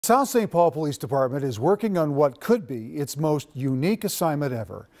South St. Paul Police Department is working on what could be its most unique assignment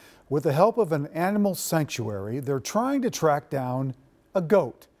ever. With the help of an animal sanctuary, they're trying to track down a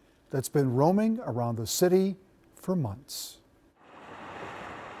goat that's been roaming around the city for months.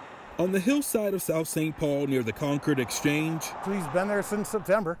 On the hillside of South St. Paul near the Concord Exchange, He's been there since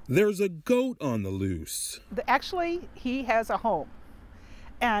September. there's a goat on the loose. Actually, he has a home,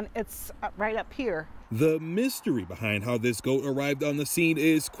 and it's right up here. The mystery behind how this goat arrived on the scene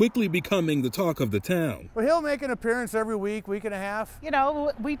is quickly becoming the talk of the town. But he'll make an appearance every week and a half. You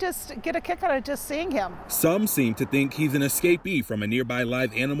know, we just get a kick out of just seeing him. Some seem to think he's an escapee from a nearby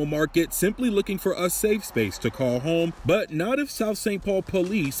live animal market, simply looking for a safe space to call home, but not if South St. Paul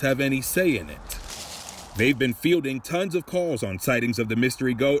police have any say in it. They've been fielding tons of calls on sightings of the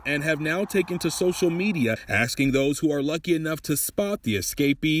mystery goat and have now taken to social media asking those who are lucky enough to spot the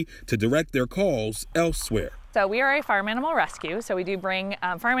escapee to direct their calls elsewhere. So we are a farm animal rescue, so we do bring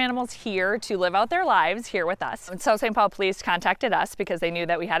farm animals here to live out their lives here with us. And South St. Paul Police contacted us because they knew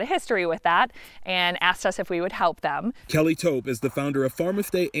that we had a history with that and asked us if we would help them. Kelly Tope is the founder of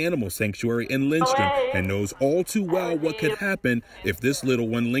Farmistay Animal Sanctuary in Lindstrom and knows all too well what could happen if this little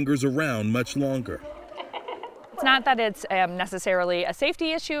one lingers around much longer. It's not that it's necessarily a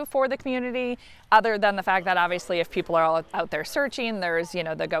safety issue for the community, other than the fact that obviously if people are all out there searching,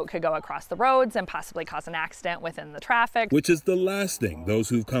 the goat could go across the roads and possibly cause an accident within the traffic. Which is the last thing those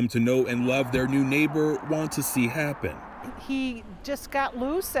who've come to know and love their new neighbor want to see happen. He just got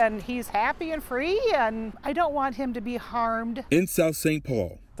loose and he's happy and free, and I don't want him to be harmed. In South St.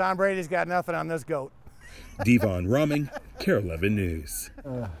 Paul, Tom Brady's got nothing on this goat. Devon Rumming, KARE 11 News.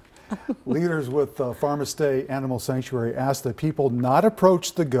 Leaders with Farmistay Animal Sanctuary ask that people not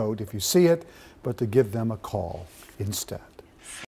approach the goat if you see it, but to give them a call instead.